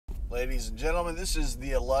Ladies and gentlemen, this is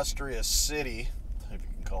the illustrious city, if you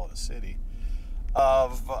can call it a city,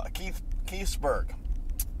 of Kiethsburg.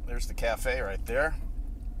 There's the cafe right there,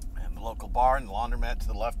 and the local bar, and the laundromat to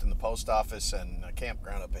the left, and the post office, and a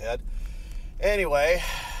campground up ahead. Anyway,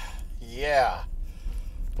 yeah.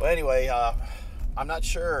 Well, anyway, I'm not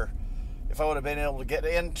sure if I would have been able to get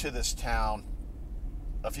into this town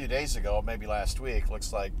a few days ago, maybe last week.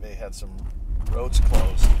 Looks like they had some roads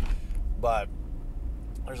closed, but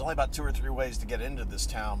there's only about 2 or 3 ways to get into this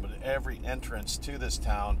town, but every entrance to this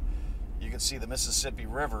town, you can see the Mississippi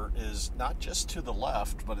River is not just to the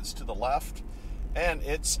left, but it's to the left, and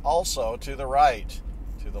it's also to the right.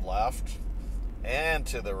 To the left and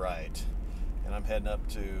to the right. And I'm heading up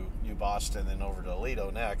to New Boston and over to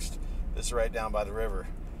Aledo next. This is right down by the river.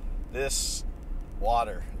 This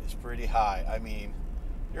water is pretty high. I mean,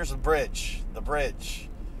 here's the bridge. The bridge.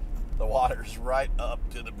 The water's right up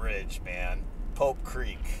to the bridge, man. Pope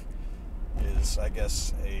Creek is, I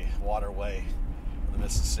guess, a waterway of the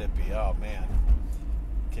Mississippi. Oh, man.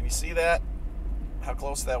 Can you see that? How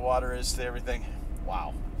close that water is to everything?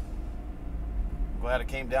 Wow. I'm glad I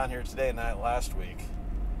came down here today and not last week.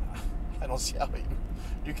 I don't see how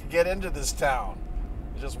you can get into this town.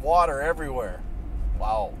 There's just water everywhere.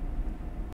 Wow.